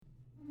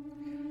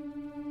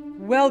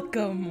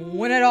Welcome,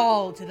 one and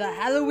all, to the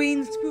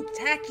Halloween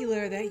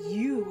Spooktacular that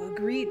you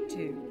agreed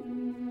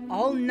to.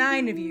 All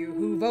 9 of you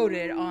who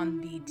voted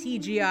on the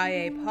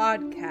TGIA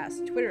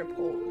podcast Twitter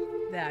poll,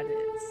 that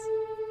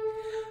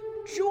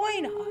is.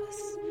 Join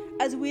us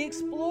as we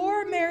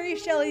explore Mary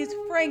Shelley's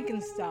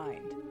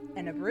Frankenstein,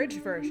 an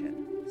abridged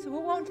version, so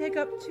it won't take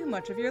up too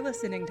much of your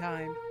listening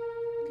time.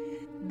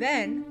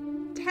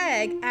 Then,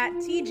 tag at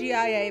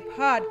TGIA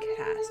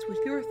podcast with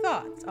your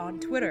thoughts on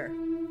Twitter.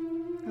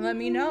 Let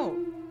me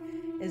know.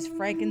 Is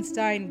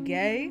Frankenstein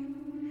gay?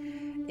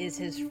 Is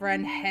his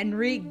friend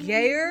Henry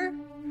gayer?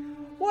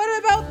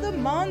 What about the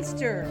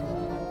monster?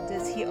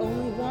 Does he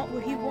only want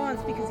what he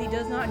wants because he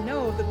does not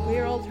know of the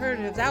queer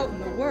alternatives out in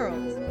the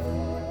world?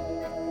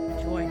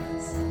 Join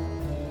us.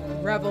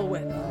 Revel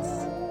with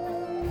us.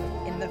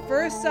 In the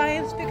first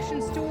science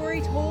fiction story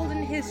told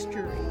in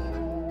history,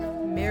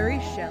 Mary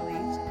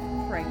Shelley's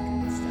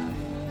Frankenstein.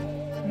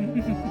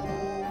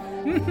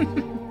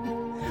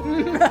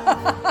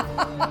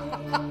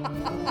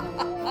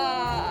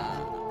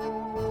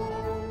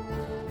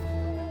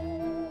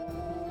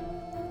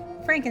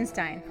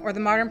 Frankenstein, or the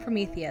Modern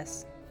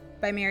Prometheus,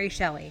 by Mary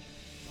Shelley.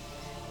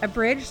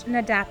 Abridged and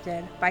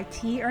adapted by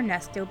T.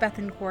 Ernesto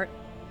Bethencourt.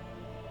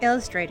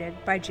 Illustrated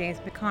by James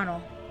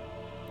McConnell.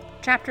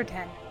 Chapter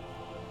 10.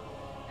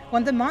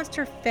 When the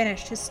monster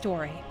finished his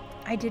story,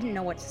 I didn't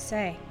know what to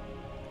say.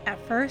 At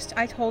first,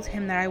 I told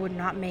him that I would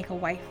not make a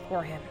wife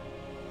for him.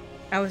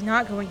 I was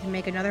not going to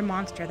make another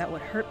monster that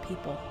would hurt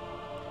people.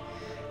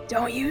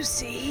 "Don't you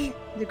see?"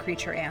 the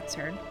creature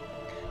answered.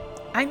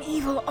 "I'm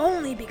evil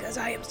only because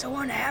I am so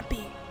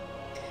unhappy.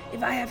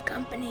 If I have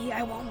company,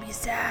 I won't be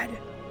sad,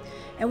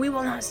 and we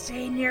will not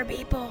stay near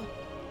people.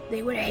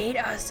 They would hate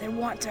us and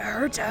want to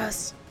hurt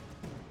us.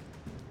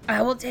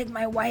 I will take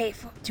my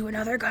wife to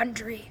another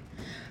country,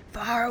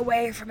 far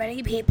away from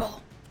any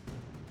people."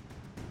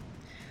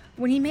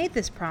 When he made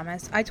this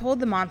promise, I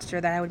told the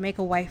monster that I would make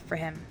a wife for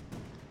him.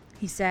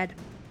 He said,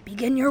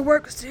 "Begin your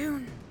work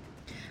soon.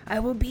 I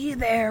will be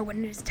there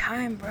when it is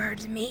time for her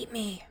to meet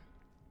me."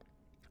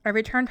 I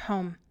returned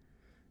home.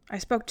 I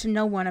spoke to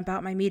no one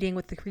about my meeting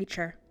with the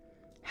creature.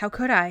 How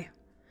could I?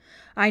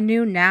 I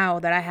knew now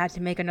that I had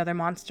to make another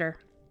monster.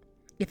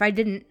 If I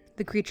didn't,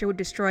 the creature would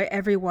destroy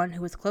everyone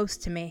who was close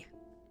to me.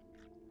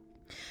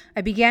 I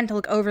began to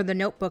look over the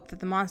notebook that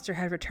the monster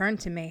had returned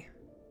to me.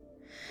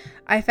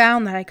 I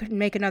found that I couldn't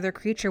make another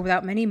creature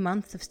without many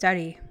months of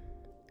study.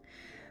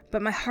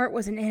 But my heart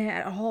wasn't in it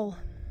at all.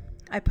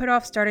 I put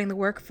off starting the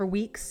work for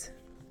weeks.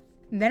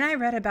 Then I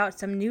read about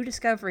some new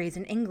discoveries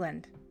in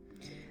England.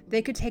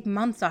 They could take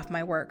months off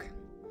my work.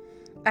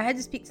 I had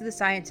to speak to the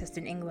scientist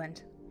in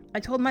England. I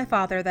told my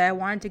father that I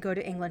wanted to go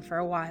to England for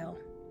a while.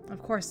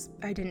 Of course,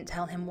 I didn't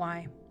tell him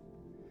why.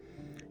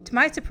 To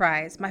my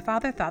surprise, my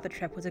father thought the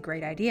trip was a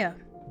great idea.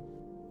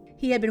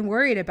 He had been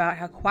worried about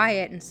how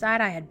quiet and sad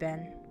I had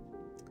been.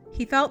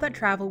 He felt that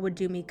travel would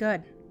do me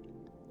good.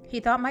 He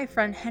thought my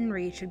friend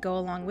Henry should go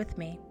along with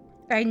me.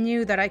 I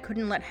knew that I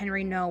couldn't let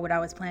Henry know what I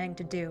was planning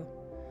to do.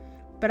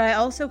 But I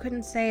also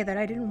couldn't say that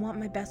I didn't want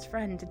my best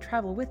friend to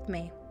travel with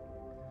me.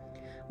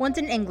 Once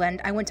in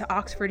England, I went to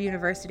Oxford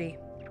University.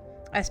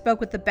 I spoke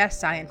with the best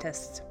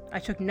scientists. I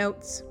took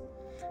notes.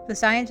 The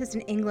scientists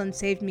in England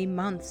saved me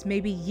months,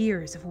 maybe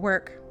years of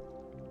work.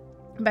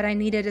 But I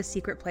needed a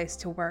secret place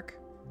to work.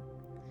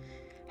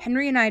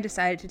 Henry and I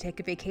decided to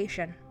take a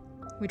vacation.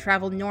 We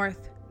traveled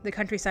north. The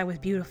countryside was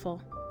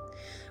beautiful.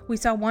 We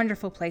saw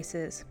wonderful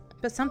places,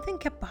 but something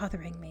kept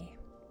bothering me.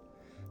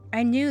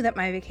 I knew that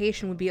my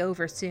vacation would be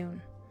over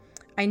soon.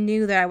 I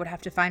knew that I would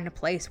have to find a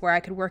place where I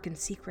could work in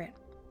secret.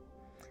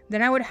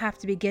 Then I would have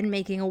to begin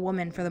making a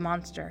woman for the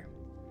monster.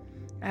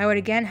 I would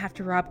again have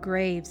to rob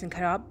graves and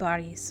cut up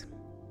bodies.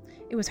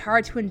 It was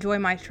hard to enjoy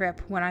my trip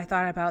when I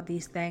thought about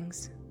these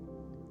things.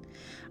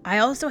 I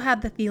also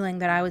had the feeling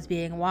that I was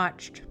being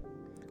watched.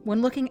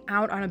 When looking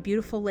out on a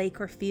beautiful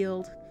lake or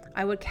field,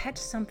 I would catch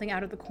something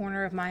out of the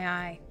corner of my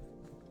eye.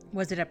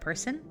 Was it a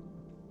person?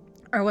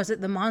 Or was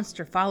it the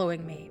monster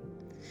following me?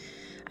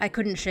 I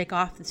couldn't shake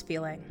off this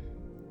feeling.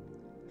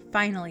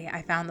 Finally,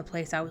 I found the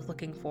place I was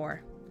looking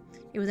for.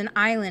 It was an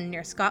island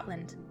near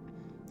Scotland.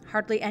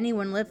 Hardly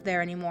anyone lived there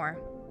anymore.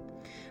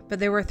 But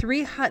there were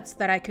 3 huts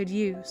that I could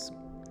use.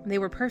 They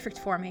were perfect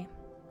for me.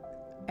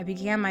 I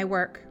began my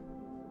work.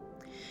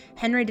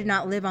 Henry did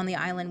not live on the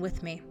island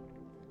with me.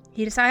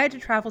 He decided to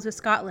travel to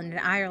Scotland and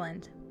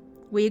Ireland.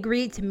 We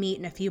agreed to meet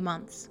in a few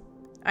months.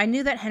 I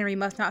knew that Henry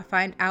must not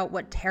find out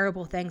what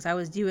terrible things I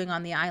was doing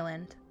on the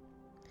island.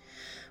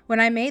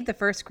 When I made the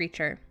first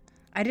creature,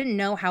 I didn't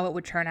know how it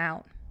would turn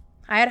out.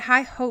 I had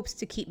high hopes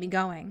to keep me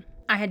going.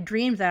 I had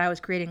dreamed that I was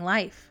creating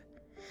life.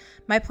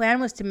 My plan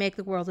was to make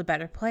the world a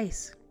better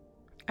place.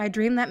 I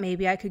dreamed that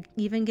maybe I could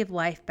even give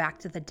life back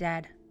to the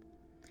dead.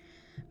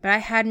 But I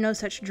had no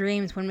such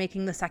dreams when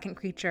making the second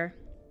creature.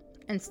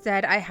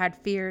 Instead, I had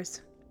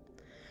fears.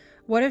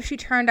 What if she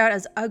turned out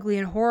as ugly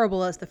and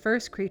horrible as the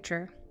first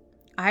creature?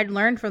 I had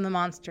learned from the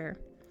monster.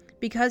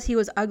 Because he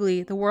was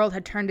ugly, the world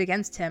had turned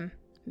against him,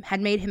 had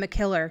made him a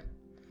killer.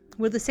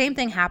 Would the same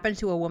thing happen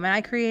to a woman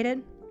I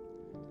created?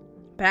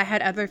 But I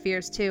had other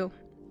fears too.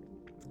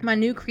 My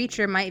new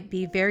creature might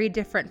be very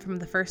different from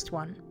the first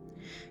one.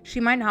 She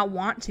might not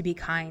want to be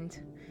kind.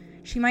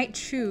 She might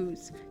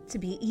choose to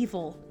be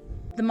evil.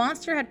 The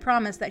monster had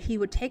promised that he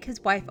would take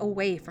his wife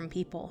away from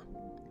people.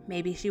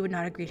 Maybe she would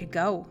not agree to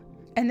go.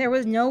 And there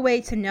was no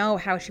way to know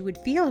how she would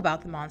feel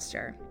about the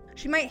monster.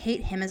 She might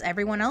hate him as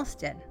everyone else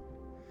did.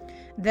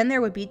 Then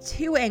there would be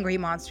 2 angry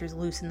monsters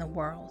loose in the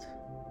world.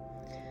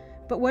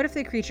 But what if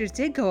the creatures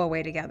did go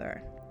away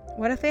together?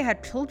 What if they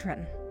had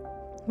children?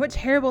 What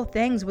terrible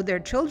things would their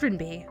children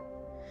be?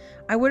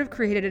 I would have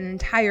created an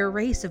entire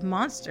race of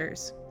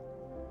monsters.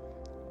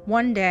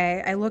 One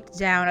day, I looked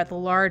down at the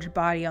large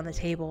body on the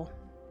table.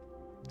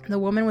 The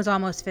woman was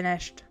almost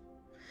finished.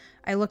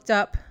 I looked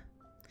up.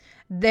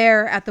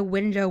 There at the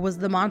window was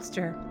the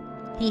monster.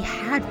 He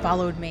had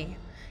followed me.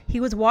 He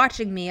was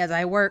watching me as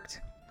I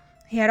worked.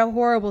 He had a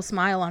horrible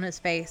smile on his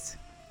face.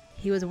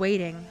 He was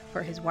waiting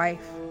for his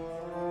wife.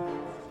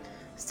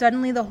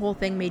 Suddenly, the whole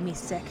thing made me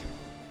sick.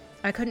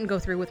 I couldn't go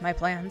through with my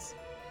plans.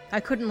 I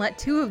couldn't let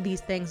 2 of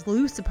these things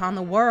loose upon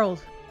the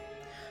world.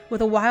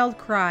 With a wild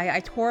cry, I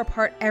tore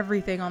apart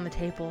everything on the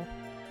table.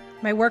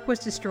 My work was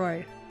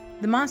destroyed.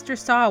 The monster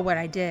saw what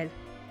I did.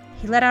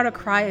 He let out a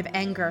cry of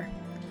anger.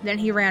 Then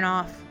he ran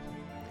off.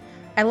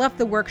 I left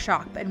the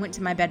workshop and went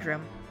to my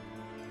bedroom.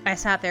 I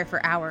sat there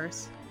for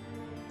hours.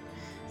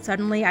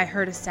 Suddenly, I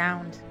heard a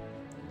sound.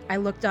 I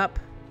looked up.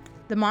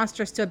 The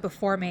monster stood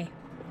before me.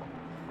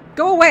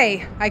 "Go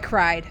away!" I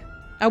cried.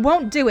 "I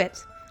won't do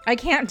it. I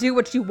can't do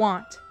what you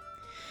want."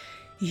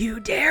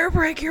 "You dare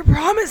break your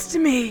promise to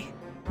me?"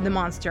 the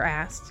monster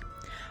asked.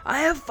 "I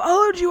have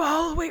followed you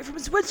all the way from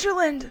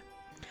Switzerland.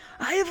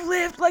 I have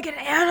lived like an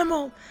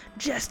animal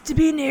just to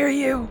be near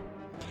you.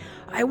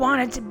 I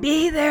wanted to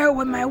be there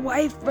when my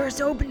wife first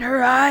opened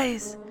her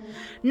eyes.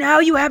 Now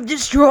you have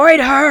destroyed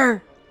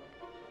her."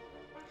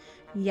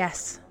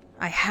 "Yes,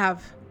 I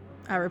have,"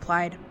 I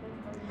replied.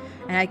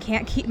 "And I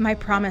can't keep my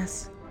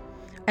promise.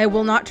 I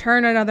will not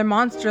turn another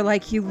monster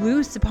like you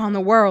loose upon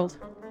the world."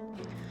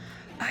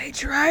 "I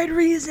tried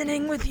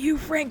reasoning with you,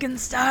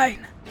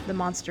 Frankenstein," the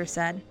monster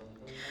said.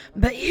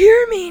 "But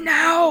hear me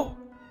now.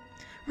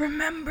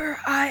 Remember,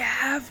 I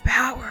have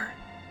power.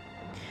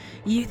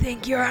 You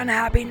think you're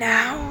unhappy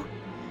now?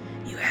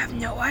 You have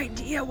no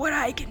idea what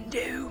I can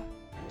do.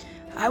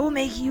 I will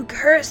make you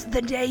curse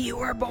the day you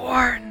were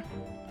born."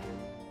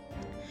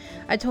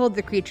 I told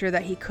the creature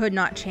that he could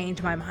not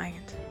change my mind.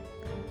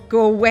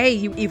 "Go away,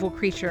 you evil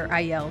creature," I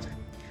yelled.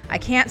 "I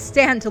can't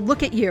stand to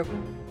look at you."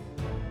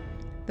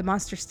 The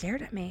monster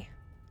stared at me.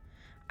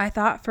 I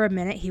thought for a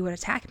minute he would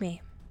attack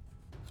me.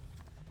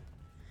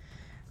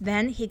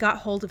 Then he got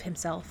hold of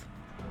himself.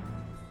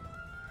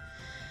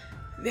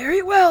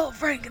 "Very well,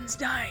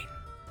 Frankenstein,"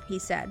 he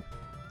said.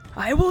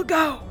 "I will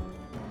go.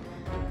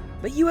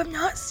 But you have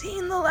not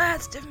seen the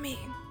last of me.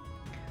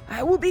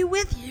 I will be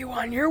with you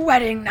on your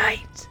wedding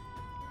night."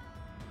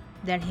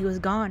 Then he was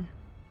gone.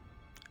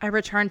 I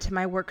returned to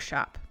my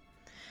workshop.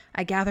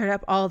 I gathered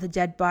up all the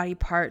dead body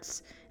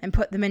parts and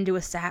put them into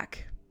a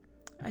sack.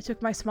 I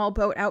took my small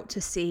boat out to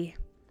sea.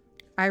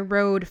 I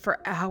rowed for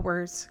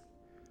hours.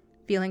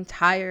 Feeling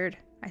tired,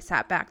 I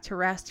sat back to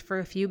rest for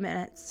a few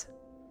minutes.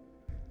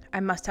 I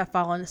must have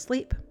fallen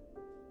asleep.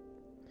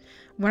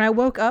 When I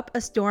woke up,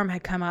 a storm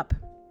had come up.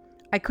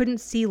 I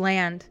couldn't see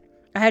land.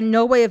 I had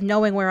no way of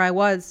knowing where I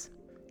was.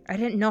 I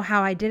didn't know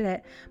how I did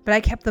it, but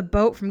I kept the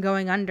boat from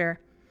going under.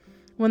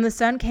 When the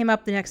sun came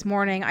up the next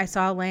morning, I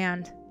saw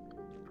land.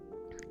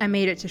 I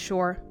made it to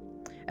shore.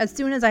 As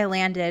soon as I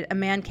landed, a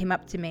man came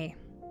up to me.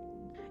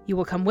 "You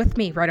will come with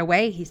me right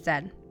away," he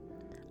said.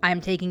 "I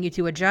am taking you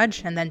to a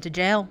judge and then to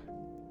jail."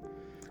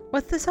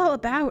 "What's this all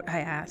about?" I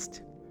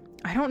asked.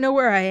 "I don't know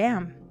where I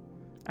am.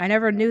 I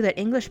never knew that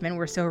Englishmen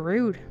were so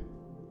rude."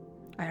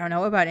 "I don't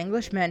know about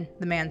Englishmen,"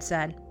 the man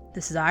said.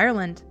 "This is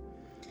Ireland,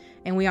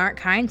 and we aren't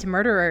kind to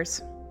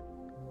murderers."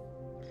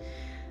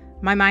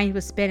 My mind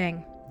was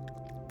spinning.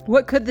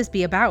 What could this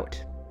be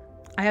about?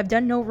 "I have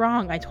done no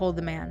wrong," I told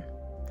the man.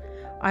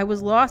 "I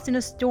was lost in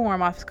a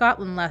storm off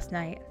Scotland last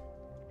night."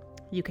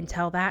 "You can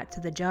tell that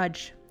to the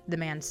judge," the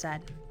man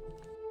said.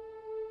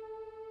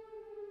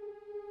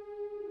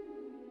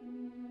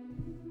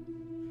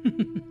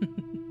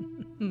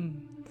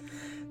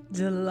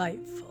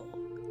 Delightful.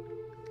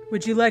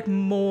 Would you like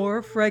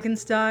more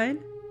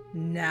Frankenstein?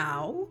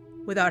 Now,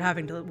 without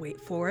having to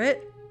wait for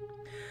it?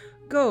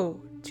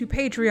 Go to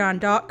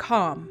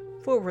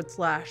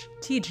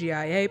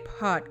patreon.com/TGIA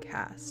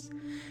podcast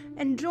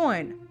and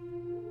join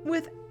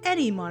with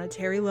any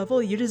monetary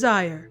level you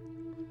desire.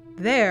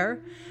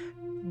 There,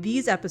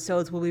 these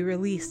episodes will be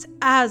released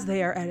as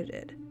they are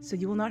edited, so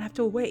you will not have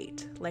to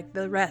wait like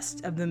the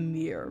rest of the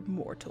mere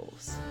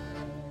mortals.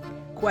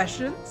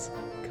 Questions?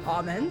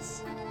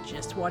 Comments?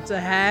 Just want to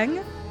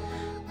hang?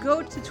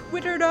 Go to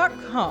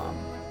twitter.com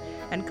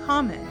and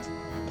comment,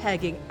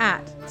 tagging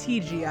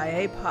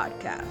 @TGIA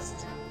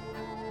podcast.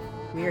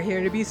 We are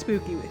here to be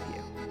spooky with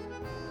you.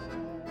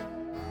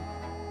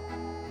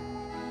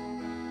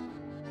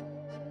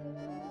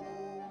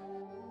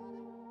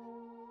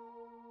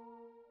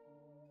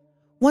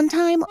 One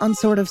time on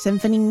Sword of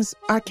Symphonies,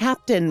 our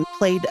captain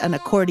played an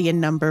accordion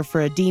number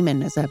for a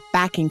demon as a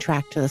backing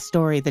track to the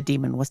story the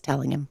demon was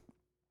telling him.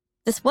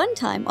 This one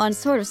time on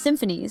Sword of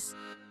Symphonies,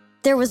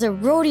 there was a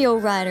rodeo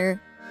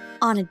rider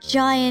on a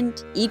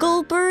giant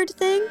eagle bird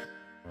thing,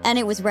 and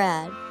it was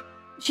rad.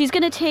 She's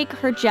gonna take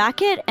her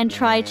jacket and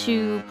try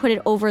to put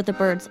it over the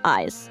bird's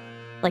eyes,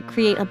 like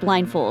create a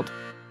blindfold.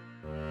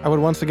 I would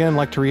once again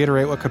like to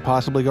reiterate what could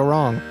possibly go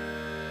wrong.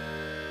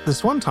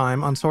 This one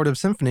time on Sword of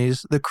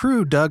Symphonies, the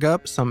crew dug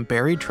up some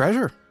buried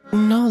treasure.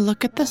 No,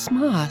 look at this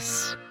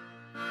moss.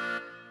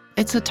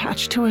 It's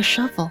attached to a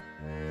shovel.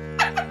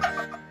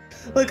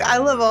 Look, I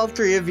love all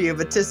three of you,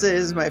 but Tissa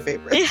is my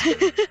favorite.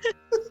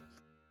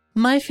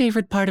 My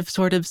favorite part of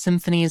Sword of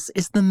Symphonies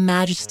is the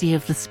majesty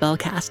of the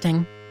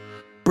spellcasting.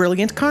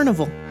 Brilliant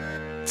carnival.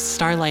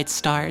 Starlight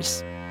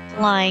stars.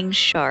 Flying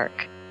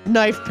shark.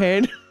 Knife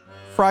pain.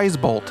 Fries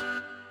bolt.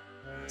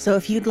 So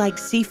if you'd like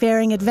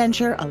seafaring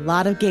adventure, a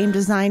lot of game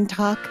design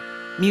talk,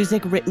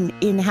 music written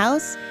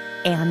in-house,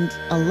 and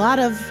a lot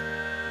of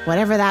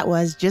whatever that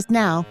was just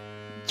now,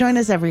 join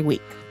us every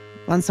week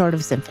on Sword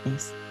of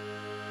Symphonies.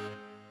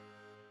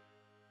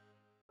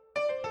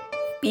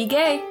 Be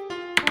gay.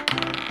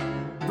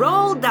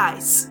 Roll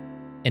dice.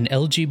 An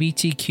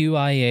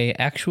LGBTQIA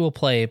actual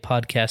play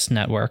podcast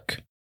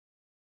network.